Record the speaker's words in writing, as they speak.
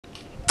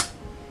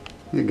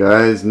Hey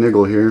guys,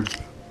 Niggle here.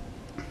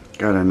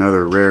 Got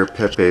another rare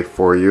Pepe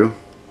for you.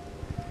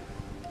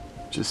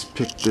 Just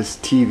picked this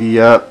TV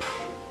up.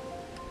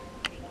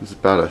 It was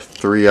about a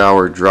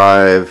 3-hour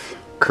drive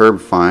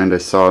curb find. I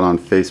saw it on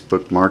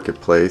Facebook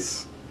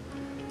Marketplace.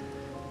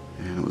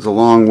 And it was a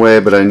long way,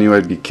 but I knew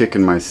I'd be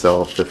kicking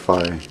myself if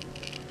I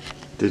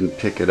didn't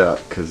pick it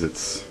up because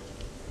it's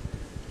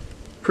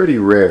pretty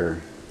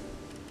rare.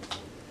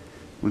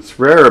 What's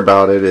rare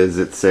about it is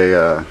it's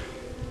a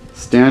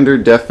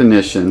standard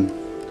definition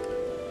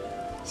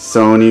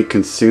Sony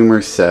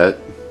consumer set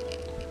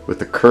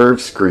with a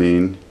curved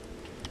screen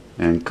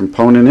and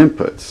component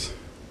inputs,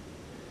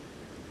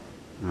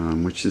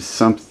 which is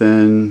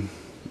something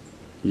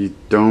you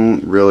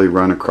don't really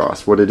run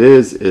across. What it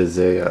is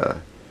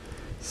a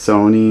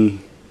Sony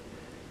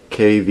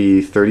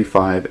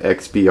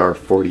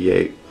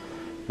KV35XBR48,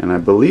 and I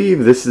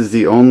believe this is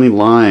the only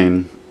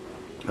line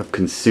of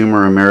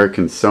consumer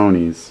American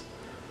Sonys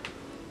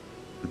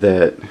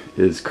that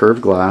is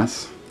curved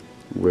glass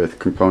with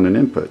component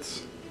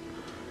inputs.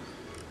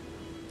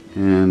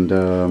 And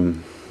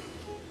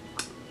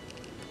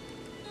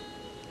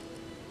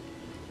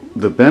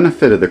the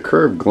benefit of the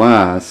curved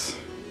glass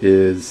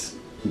is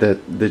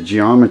that the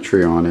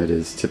geometry on it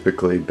is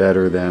typically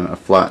better than a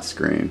flat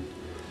screen,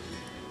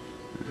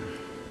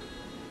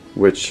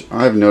 which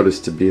I've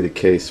noticed to be the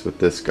case with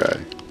this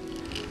guy.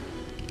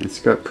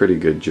 It's got pretty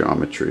good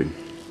geometry.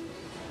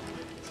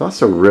 It's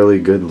also really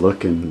good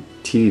looking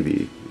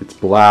TV. It's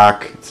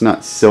black, it's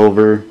not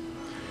silver.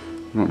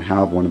 I don't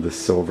have one of the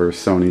silver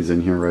Sonys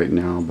in here right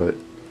now, but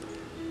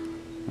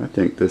I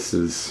think this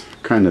is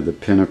kind of the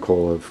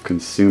pinnacle of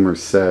consumer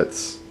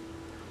sets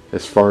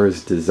as far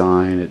as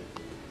design. It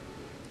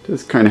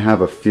does kind of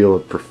have a feel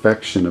of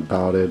perfection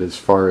about it as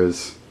far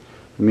as,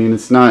 I mean,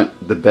 it's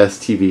not the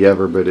best TV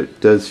ever, but it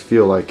does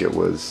feel like it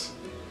was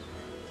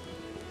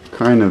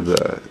kind of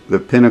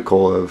the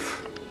pinnacle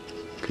of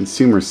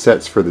consumer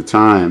sets for the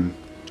time.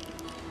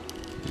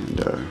 And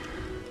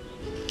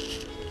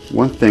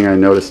one thing I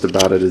noticed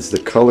about it is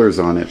the colors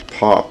on it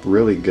pop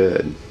really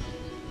good.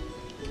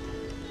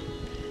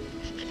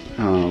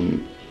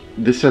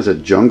 This has a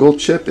jungle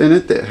chip in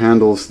it that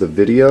handles the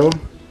video,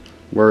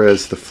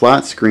 whereas the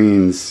flat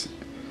screens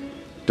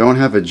don't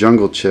have a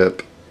jungle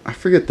chip. I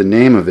forget the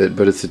name of it,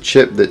 but it's a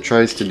chip that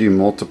tries to do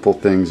multiple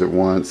things at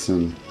once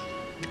and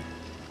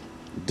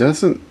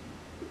doesn't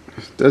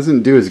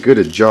do as good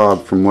a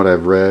job from what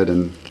I've read,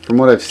 and from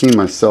what I've seen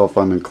myself,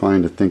 I'm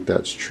inclined to think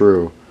that's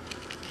true.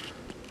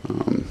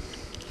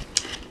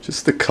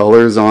 Just the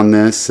colors on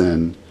this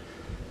and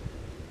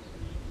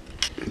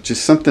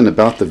just something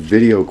about the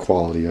video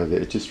quality of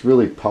it. It just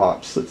really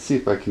pops. Let's see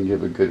if I can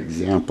give a good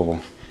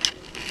example.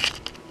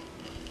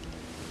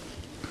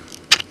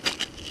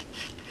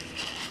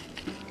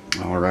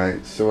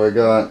 Alright, so I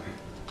got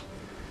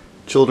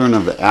Children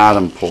of the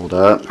Atom pulled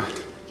up.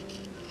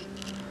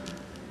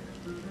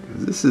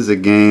 This is a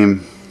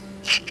game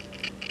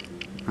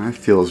I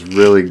feel is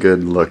really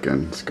good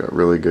looking. It's got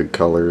really good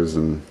colors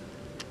and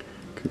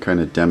can kind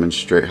of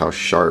demonstrate how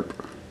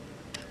sharp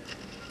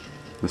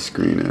the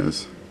screen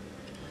is.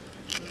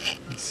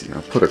 Let's see,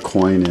 I'll put a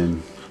coin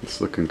in.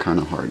 It's looking kind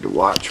of hard to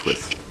watch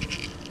with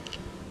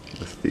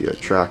the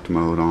attract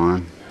mode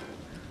on.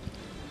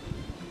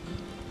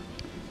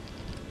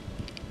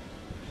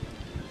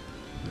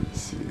 Let's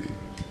see.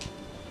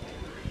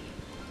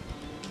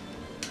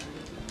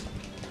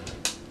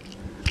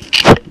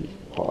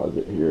 Pause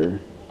it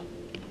here.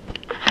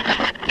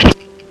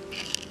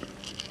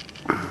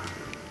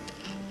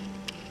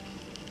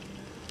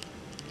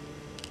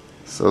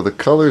 So the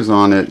colors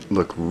on it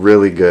look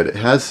really good. It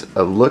has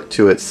a look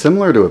to it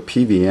similar to a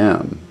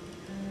PVM.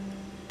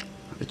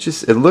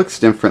 It looks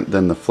different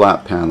than the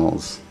flat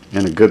panels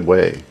in a good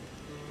way.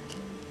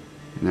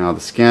 Now the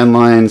scan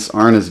lines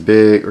aren't as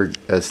big or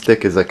as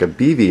thick as like a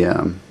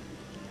BVM,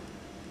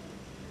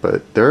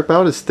 but they're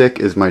about as thick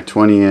as my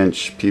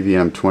 20-inch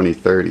PVM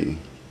 2030.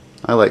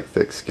 I like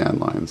thick scan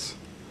lines.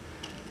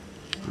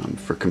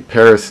 For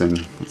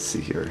comparison, let's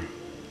see here.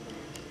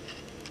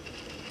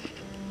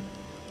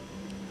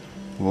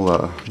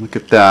 We'll look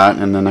at that,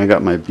 and then I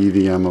got my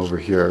BVM over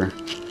here.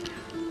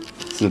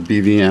 It's a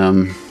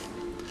BVM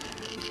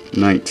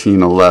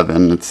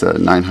 1911. It's a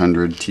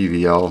 900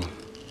 TVL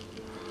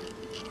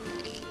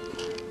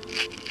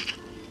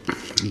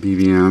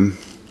BVM,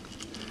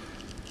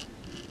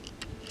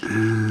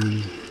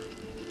 and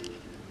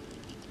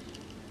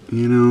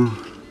you know,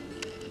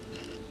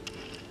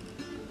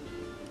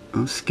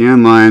 those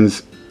scan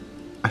lines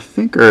I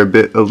think are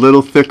a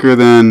little thicker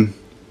than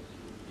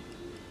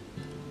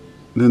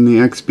the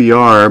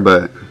XBR,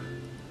 but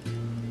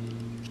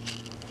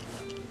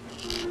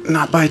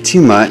not by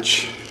too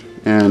much.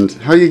 And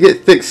how you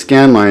get thick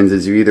scan lines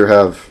is you either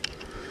have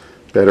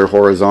better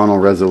horizontal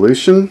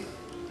resolution,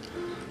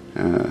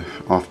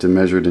 often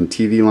measured in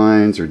TV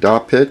lines or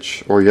dot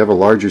pitch, or you have a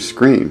larger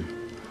screen.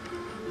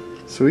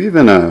 So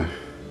even a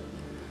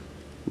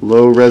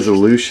low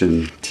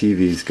resolution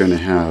TV is going to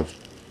have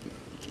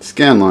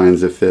scan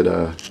lines if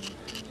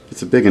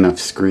it's a big enough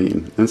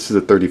screen. And this is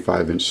a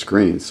 35-inch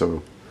screen,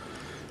 so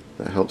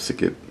That helps it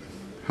get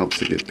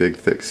big,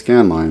 thick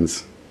scan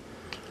lines.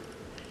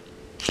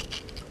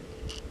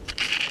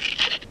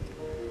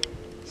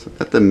 So I've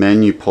got the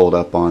menu pulled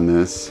up on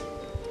this,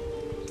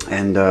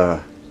 and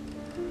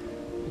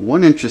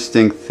one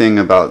interesting thing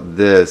about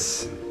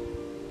this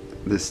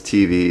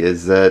TV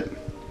is that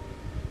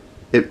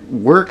it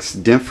works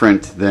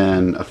different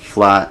than a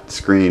flat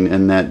screen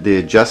in that the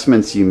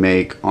adjustments you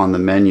make on the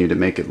menu to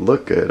make it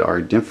look good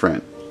are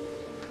different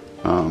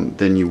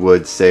than you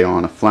would, say,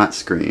 on a flat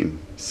screen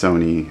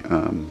Sony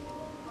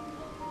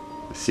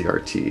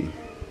CRT.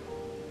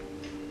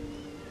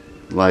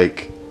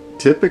 Like,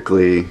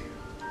 typically,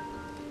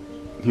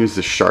 here's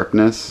the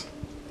sharpness.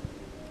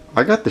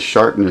 I got the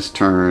sharpness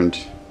turned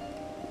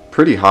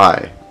pretty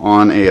high.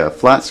 On a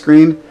flat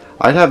screen,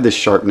 I'd have this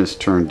sharpness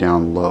turned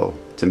down low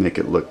to make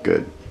it look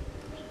good.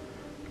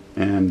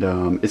 And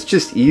it's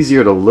just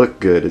easier to look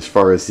good as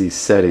far as these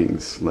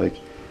settings. Like,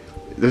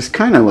 there's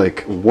kind of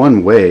like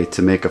one way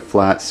to make a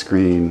flat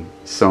screen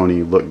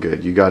Sony look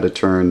good. You got to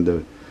turn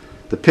the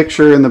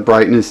picture and the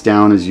brightness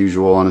down as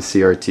usual on a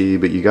CRT,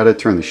 but you got to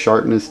turn the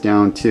sharpness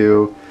down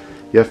too.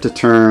 You have to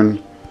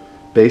turn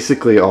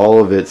basically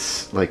all of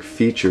its like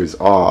features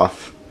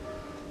off.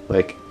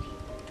 Like,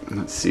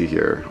 let's see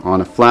here, on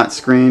a flat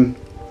screen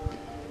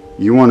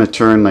you want to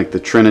turn like the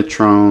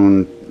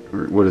Trinitron,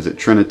 or what is it,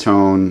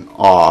 Trinitron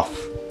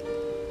off,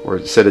 or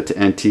set it to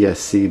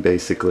NTSC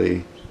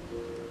basically.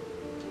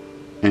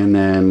 And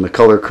then the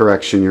color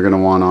correction you're going to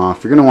want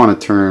off. You're going to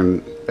want to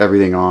turn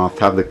everything off,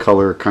 have the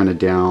color kind of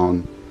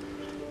down,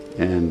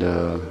 and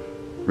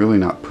really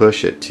not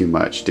push it too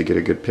much to get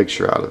a good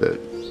picture out of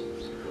it.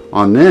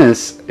 On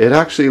this, it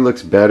actually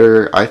looks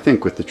better, I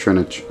think, with the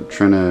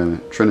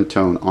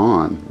Trinitone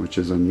on, which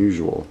is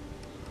unusual.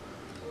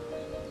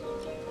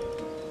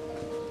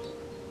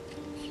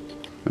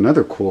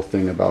 Another cool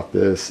thing about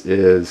this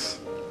is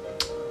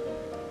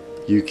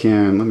you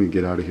can, let me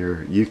get out of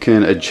here, you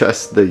can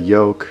adjust the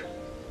yoke,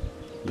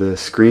 the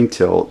screen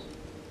tilt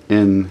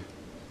in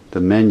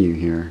the menu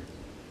here.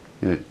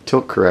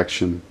 Tilt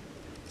correction,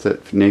 it's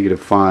at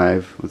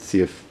 -5. Let's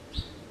see if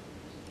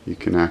you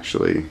can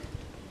actually,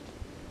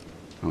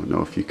 I don't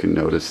know if you can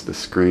notice the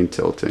screen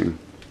tilting.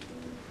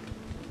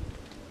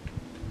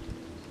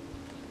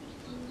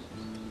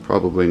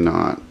 Probably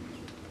not.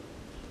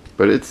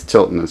 But it's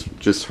tilting. It's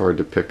just hard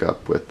to pick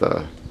up with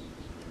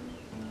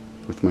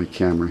my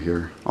camera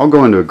here. I'll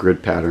go into a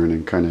grid pattern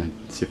and kind of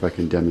see if I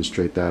can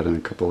demonstrate that and a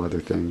couple other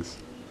things.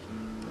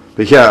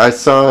 But yeah, I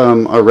saw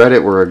a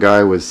Reddit where a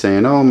guy was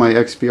saying, oh, my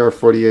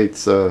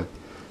XBR48's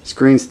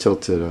screen's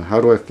tilted. How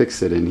do I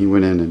fix it? And he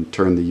went in and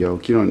turned the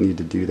yoke. You don't need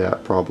to do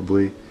that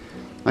probably.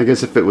 I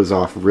guess if it was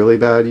off really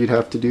bad, you'd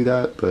have to do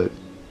that, but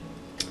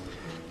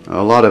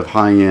a lot of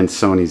high-end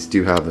Sonys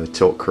do have a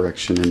tilt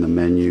correction in the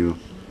menu.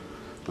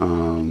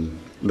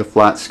 The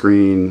flat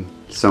screen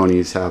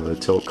Sonys have a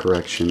tilt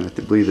correction. I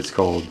believe it's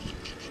called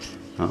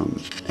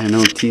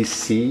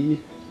NOTC,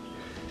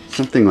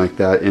 something like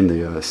that, in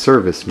the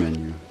service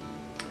menu.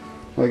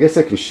 Well, I guess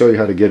I can show you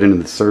how to get into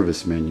the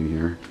service menu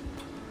here.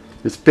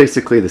 It's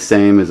basically the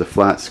same as a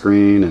flat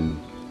screen and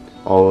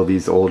all of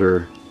these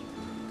older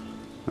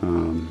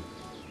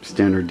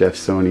standard def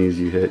Sonys.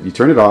 You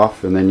turn it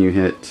off, and then you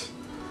hit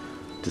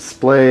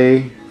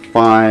display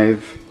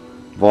 5,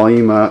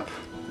 volume up,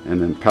 and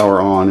then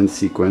power on in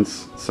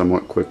sequence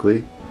somewhat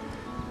quickly.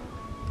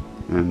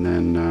 And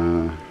then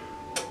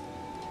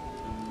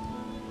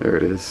there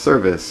it is,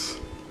 service.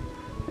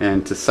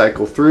 And to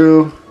cycle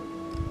through,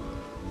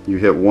 you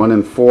hit 1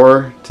 and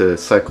 4 to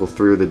cycle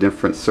through the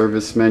different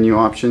service menu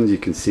options. You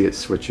can see it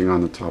switching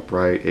on the top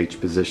right, H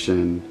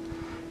position,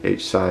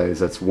 H size,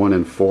 that's 1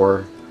 and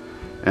 4.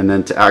 And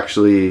then to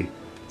actually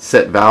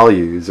set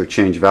values or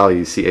change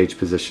values, see H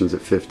positions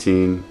at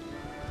 15.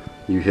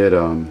 You hit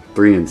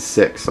 3 and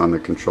 6 on the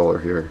controller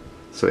here.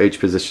 So H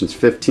position's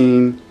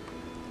 15.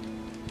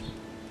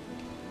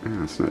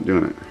 Yeah, it's not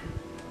doing it.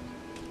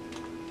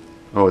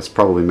 Oh, it's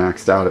probably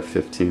maxed out at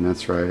 15,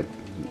 that's right.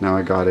 Now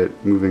I got it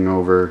moving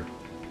over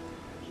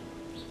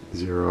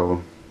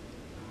 0,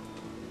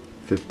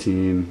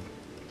 15.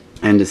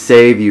 And to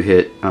save, you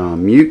hit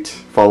mute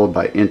followed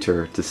by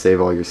enter to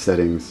save all your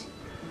settings.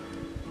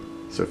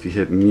 So if you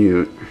hit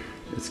mute,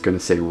 it's going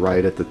to say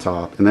right at the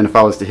top. And then if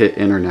I was to hit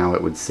enter now,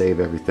 it would save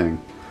everything.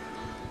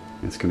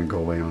 It's going to go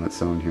away on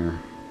its own here.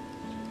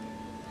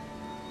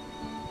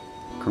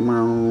 Come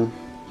on.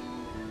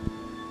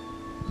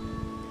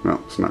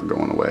 No, it's not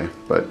going away.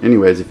 But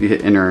anyways, if you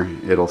hit enter,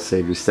 it'll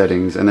save your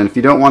settings. And then if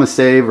you don't want to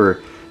save,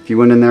 or if you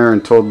went in there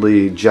and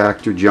totally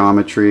jacked your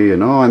geometry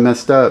and, oh, I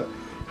messed up,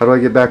 how do I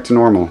get back to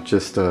normal?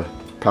 Just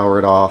power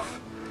it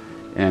off.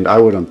 And I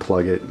would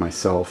unplug it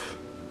myself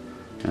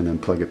and then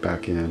plug it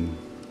back in.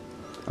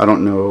 I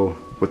don't know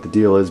what the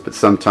deal is, but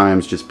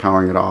sometimes just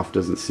powering it off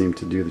doesn't seem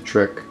to do the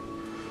trick,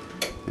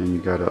 and you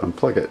gotta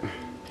unplug it.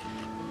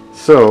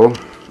 So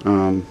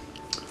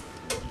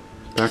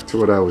back to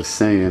what I was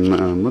saying,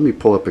 let me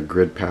pull up a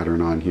grid pattern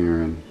on here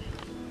and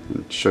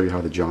show you how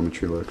the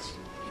geometry looks.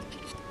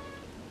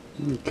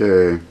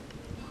 Okay,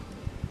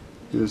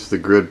 here's the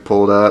grid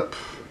pulled up,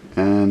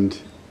 and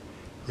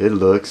it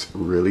looks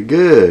really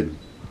good.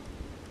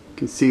 You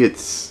can see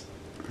it's,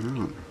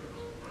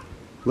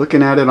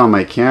 looking at it on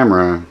my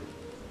camera,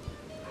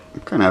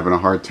 I'm kind of having a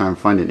hard time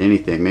finding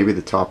anything. Maybe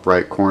the top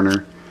right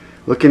corner.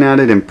 Looking at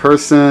it in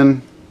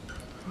person,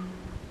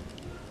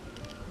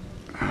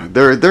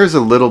 there's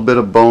a little bit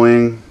of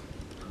bowing,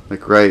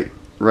 like right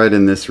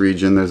in this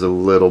region. There's a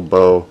little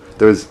bow.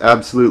 There's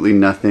absolutely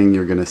nothing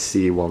you're gonna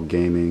see while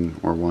gaming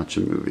or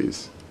watching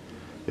movies.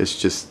 It's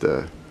just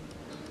the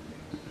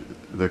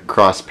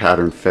cross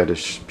pattern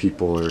fetish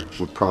people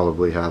would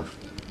probably have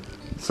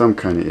some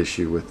kind of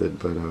issue with it,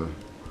 but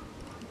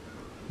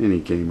any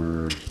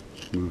gamer or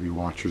movie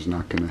watcher is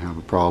not going to have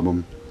a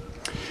problem.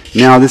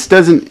 Now this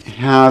doesn't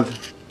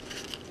have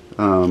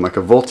like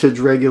a voltage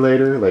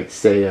regulator, like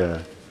say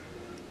a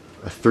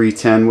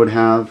 310 would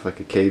have, like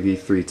a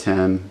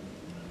KV310.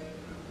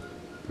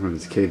 What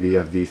is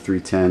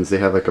KVFV310s? They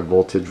have like a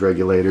voltage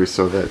regulator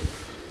so that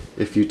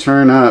if you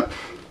turn up,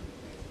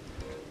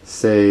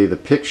 say, the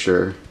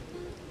picture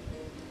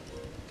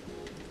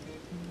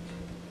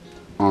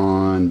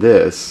on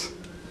this,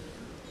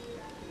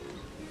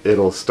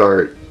 it'll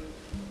start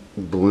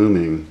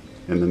blooming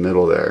in the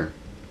middle there.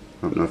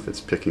 I don't know if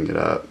it's picking it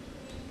up,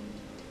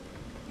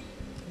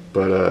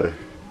 but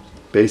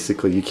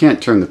basically you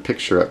can't turn the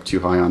picture up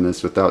too high on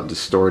this without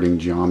distorting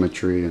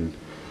geometry and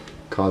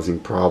causing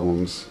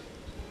problems.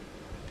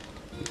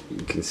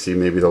 You can see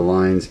maybe the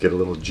lines get a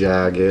little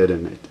jagged,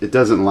 and it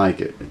doesn't like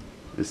it.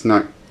 It's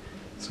not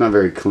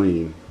very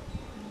clean.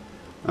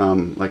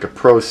 Like a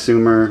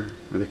prosumer,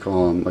 they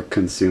call them like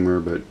consumer,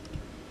 but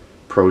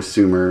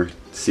prosumer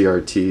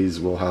CRTs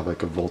will have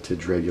like a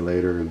voltage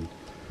regulator, and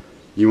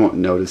you won't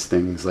notice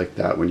things like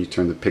that when you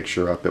turn the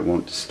picture up. It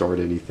won't distort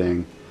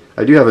anything.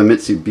 I do have a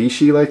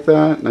Mitsubishi like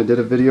that, and I did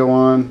a video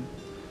on.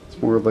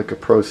 It's more of like a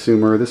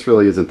prosumer. This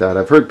really isn't that.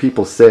 I've heard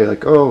people say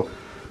like, oh,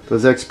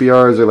 those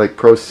XBRs are like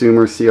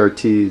prosumer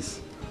CRTs.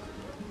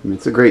 I mean,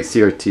 it's a great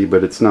CRT,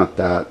 but it's not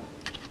that.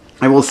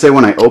 I will say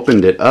when I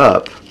opened it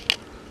up,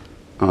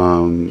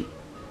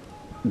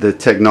 the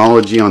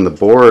technology on the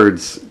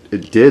boards,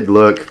 it did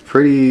look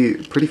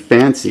pretty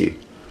fancy,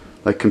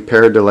 like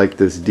compared to like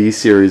this D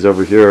series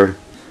over here.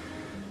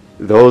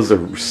 Those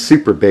are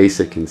super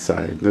basic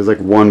inside. There's like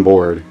one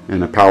board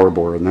and a power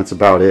board, and that's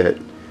about it.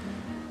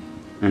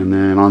 And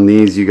then on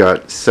these you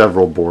got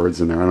several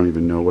boards in there. I don't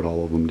even know what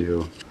all of them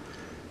do.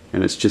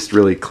 And it's just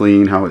really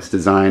clean how it's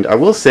designed. I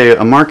will say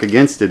a mark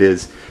against it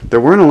is there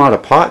weren't a lot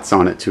of pots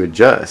on it to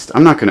adjust.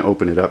 I'm not going to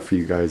open it up for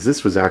you guys.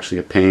 This was actually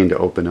a pain to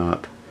open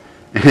up.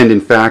 And in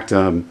fact,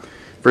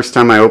 first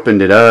time I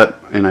opened it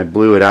up and I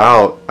blew it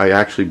out, I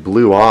actually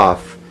blew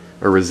off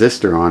a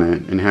resistor on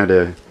it and had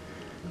to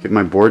get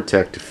my board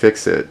tech to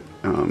fix it.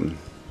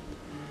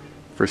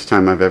 First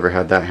time I've ever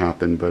had that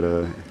happen, but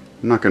I'm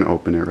not going to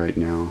open it right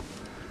now.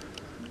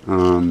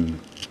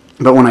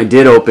 But when I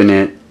did open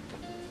it,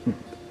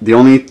 the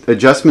only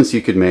adjustments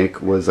you could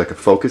make was like a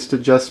focused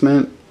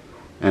adjustment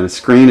and a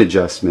screen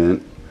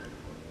adjustment,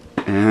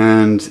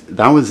 and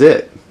that was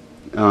it.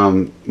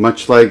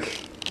 Much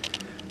like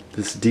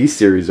this D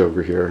series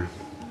over here,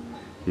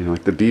 you know,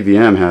 like the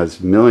BVM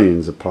has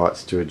millions of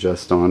pots to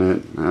adjust on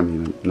it. I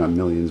mean, not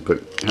millions, but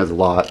it has a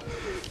lot.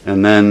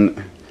 And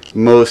then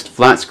most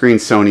flat screen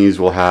Sonys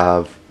will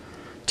have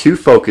two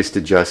focused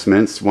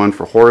adjustments, one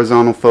for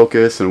horizontal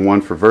focus and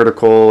one for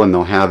vertical, and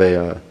they'll have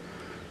a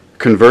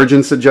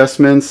convergence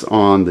adjustments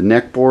on the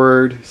neck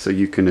board, so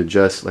you can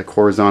adjust like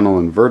horizontal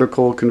and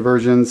vertical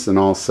convergence, and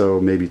also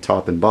maybe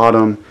top and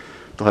bottom.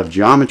 They'll have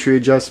geometry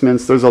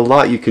adjustments. There's a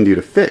lot you can do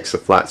to fix a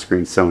flat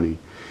screen Sony.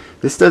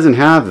 This doesn't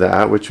have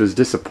that, which was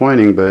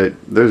disappointing, but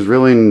there's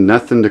really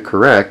nothing to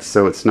correct,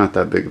 so it's not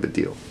that big of a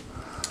deal.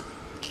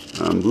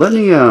 Let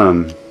me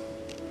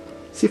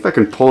see if I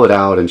can pull it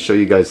out and show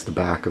you guys the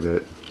back of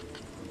it.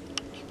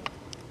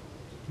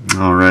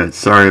 Alright,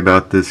 sorry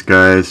about this,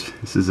 guys.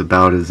 This is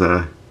about as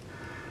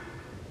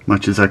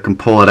much as I can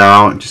pull it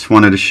out. Just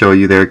wanted to show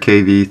you there,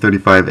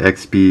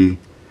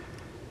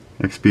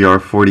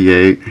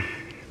 KV35XBR48,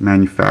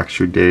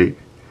 manufacture date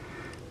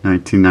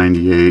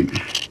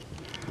 1998.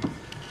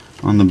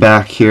 On the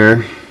back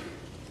here,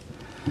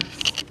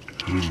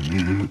 oh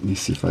man, let me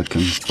see if I can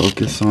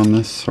focus on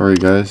this. Sorry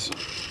guys.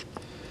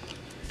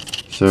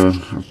 So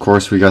of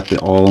course we got the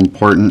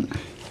all-important,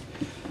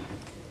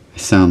 I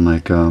sound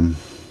like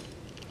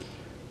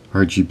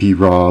RGB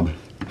Rob,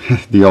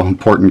 the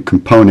all-important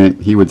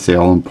component. He would say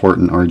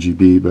all-important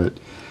RGB, but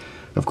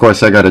of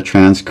course I got a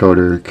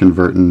transcoder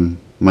converting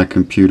my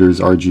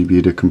computer's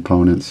RGB to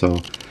component, so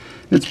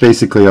it's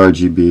basically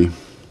RGB,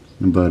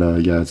 but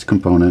yeah, it's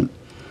component.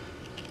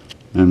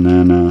 And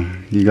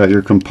then you got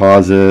your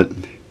composite.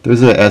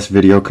 There's a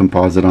S-video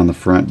composite on the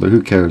front, but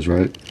who cares,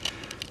 right?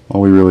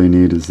 All we really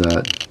need is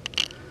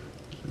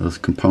those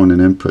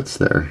component inputs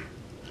there.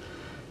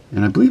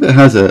 And I believe it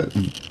has a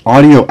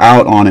audio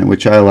out on it,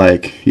 which I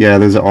like. Yeah,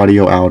 there's an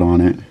audio out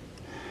on it.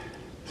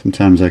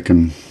 Sometimes I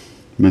can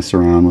mess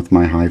around with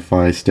my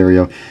hi-fi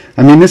stereo.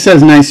 I mean, this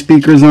has nice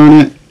speakers on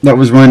it. That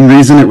was one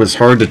reason it was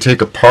hard to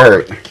take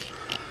apart,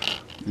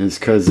 is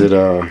because it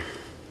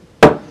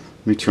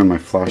Let me turn my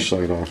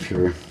flashlight off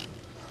here.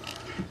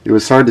 It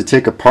was hard to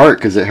take apart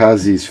because it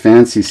has these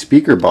fancy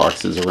speaker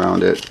boxes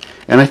around it.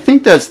 And I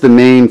think that's the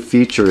main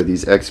feature of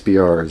these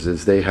XBRs,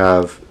 is they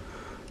have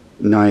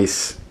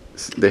nice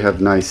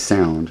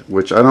sound,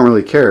 which I don't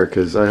really care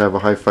because I have a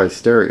hi-fi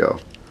stereo,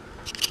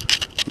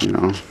 you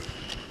know.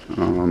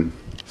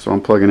 So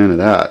I'm plugging into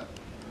that.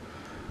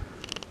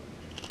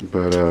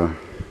 But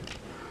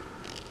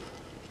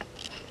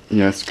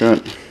yeah, it's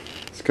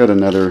got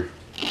another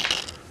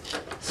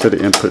set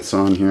of inputs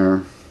on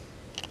here.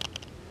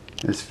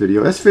 S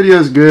video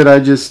is good.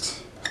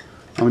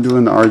 I'm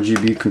doing the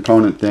RGB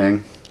component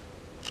thing.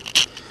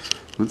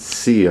 Let's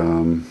see.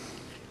 I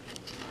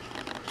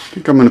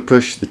think I'm going to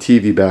push the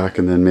TV back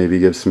and then maybe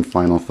give some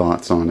final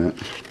thoughts on it.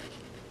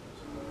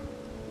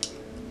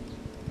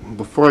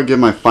 Before I give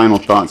my final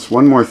thoughts,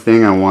 one more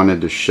thing I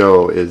wanted to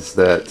show is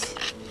that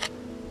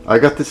I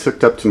got this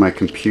hooked up to my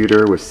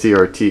computer with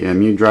CRT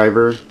MU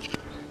driver,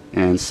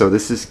 and so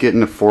this is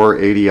getting a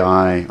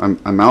 480i.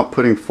 I'm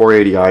outputting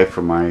 480i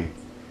from my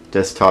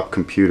desktop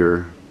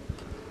computer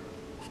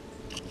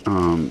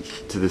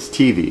to this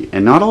TV,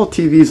 and not all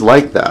TVs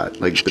like that.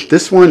 But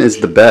this one is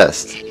the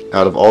best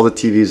out of all the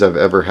TVs I've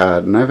ever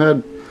had, and I've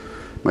had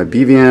my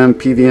BVM,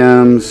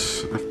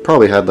 PVMs. I've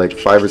probably had like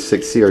 5 or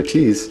 6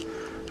 CRTs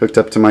hooked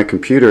up to my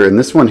computer, and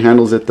this one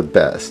handles it the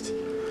best.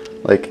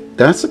 Like,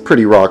 that's a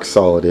pretty rock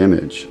solid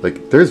image.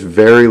 Like, there's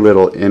very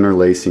little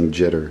interlacing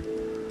jitter.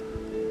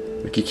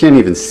 Like, you can't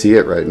even see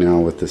it right now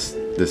with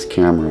this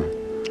camera.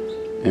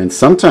 And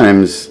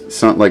sometimes,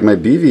 like my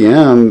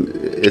BVM,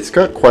 it's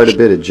got quite a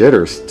bit of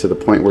jitters to the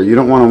point where you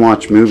don't want to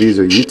watch movies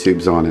or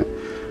YouTubes on it.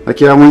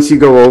 Like, yeah, once you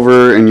go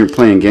over and you're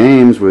playing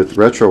games with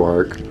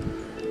RetroArch,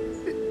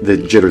 the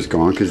jitter's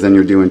gone because then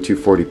you're doing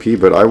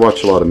 240p. But I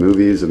watch a lot of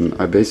movies and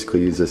I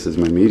basically use this as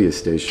my media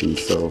station,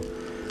 so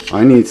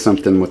I need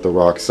something with a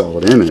rock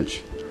solid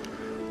image,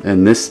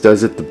 and this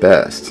does it the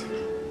best.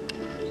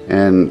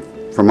 And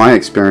from my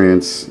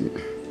experience,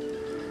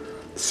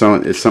 so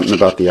it's something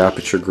about the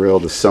aperture grill.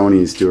 The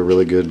Sonys do a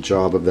really good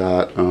job of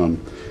that.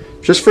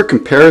 Just for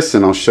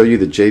comparison, I'll show you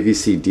the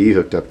JVC-D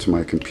hooked up to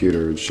my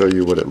computer and show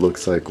you what it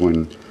looks like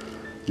when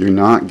you're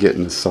not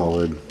getting a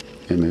solid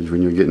image,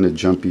 when you're getting a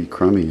jumpy,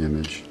 crummy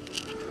image.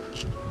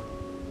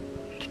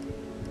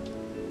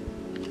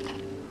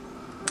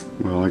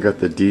 Well, I got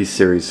the D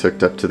series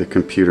hooked up to the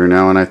computer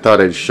now, and I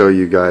thought I'd show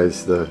you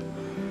guys the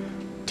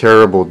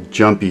terrible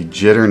jumpy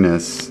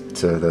jitterness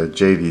to the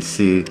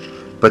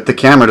JVC, but the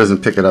camera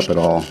doesn't pick it up at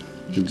all.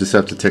 You just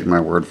have to take my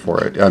word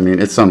for it. I mean,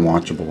 it's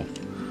unwatchable.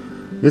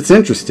 It's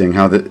interesting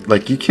how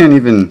like, you can't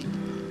even,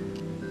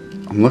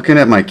 I'm looking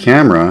at my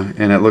camera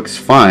and it looks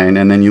fine,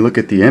 and then you look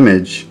at the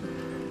image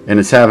and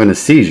it's having a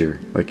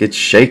seizure. Like, it's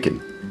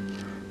shaking.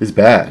 It's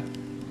bad.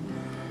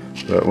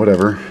 But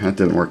whatever, that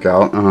didn't work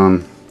out.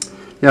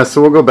 Yeah,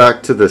 so we'll go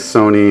back to the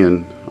Sony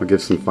and I'll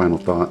give some final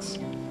thoughts.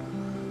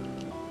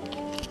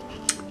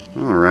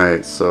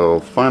 Alright, so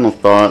final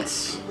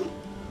thoughts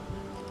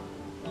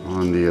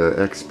on the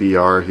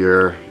XBR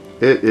here.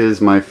 It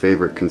is my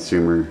favorite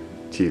consumer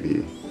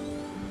TV.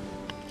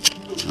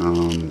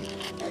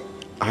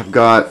 I've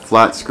got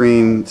flat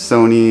screen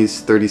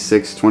Sonys,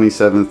 36,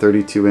 27,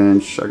 32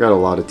 inch. I got a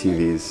lot of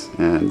TVs,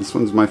 and this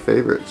one's my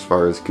favorite as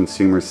far as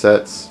consumer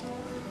sets.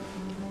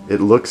 It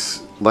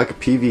looks like a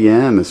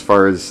PVM as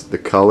far as the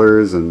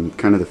colors and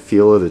kind of the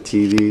feel of the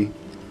TV.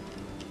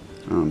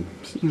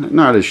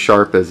 Not as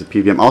sharp as a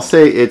PVM. I'll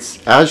say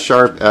it's as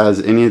sharp as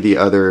any of the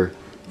other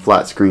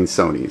flat screen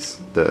Sonys,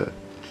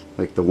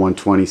 like the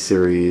 120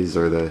 series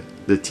or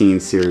the teen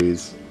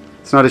series.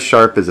 It's not as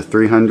sharp as a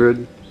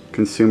 300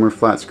 consumer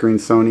flat screen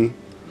Sony,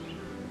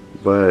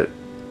 but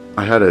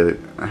I had a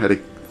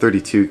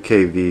 32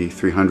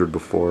 KV35XBR48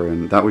 before,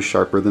 and that was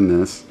sharper than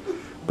this,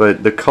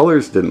 but the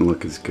colors didn't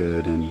look as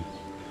good, and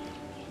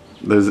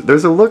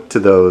there's a look to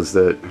those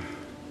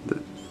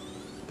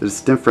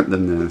that's different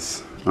than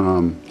this.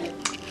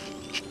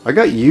 I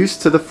got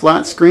used to the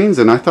flat screens,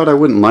 and I thought I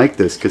wouldn't like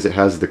this because it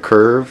has the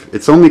curve.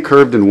 It's only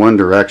curved in one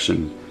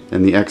direction,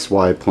 in the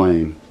XY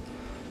plane.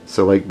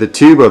 So like the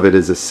tube of it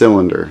is a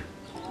cylinder.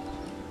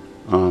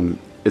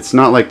 It's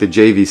not like the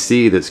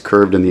JVC that's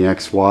curved in the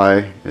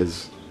XY.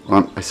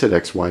 I said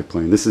XY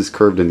plane. This is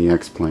curved in the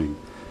X plane.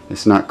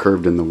 It's not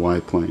curved in the Y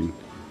plane.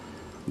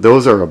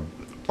 Those are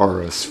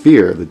a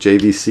sphere. The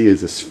JVC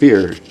is a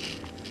sphere,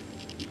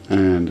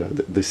 and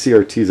the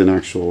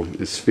CRT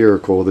is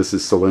spherical. This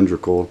is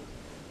cylindrical.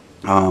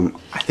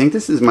 I think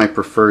this is my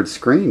preferred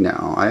screen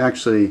now. I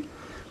actually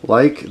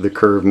like the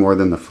curve more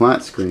than the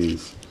flat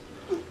screens.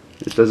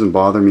 It doesn't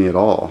bother me at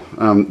all.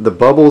 The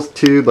bubbles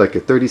tube, like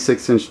a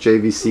 36-inch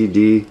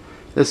JVC-D,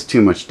 that's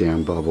too much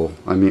damn bubble.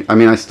 I mean,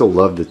 I still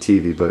love the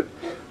TV, but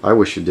I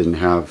wish it didn't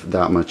have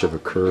that much of a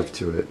curve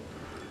to it.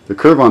 The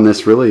curve on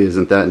this really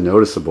isn't that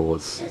noticeable.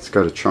 It's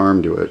got a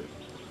charm to it.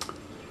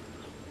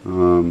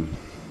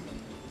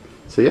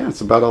 So yeah,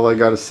 that's about all I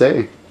got to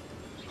say.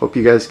 Hope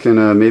you guys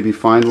can maybe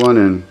find one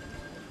and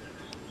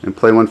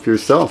play one for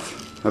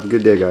yourself. Have a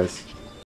good day, guys.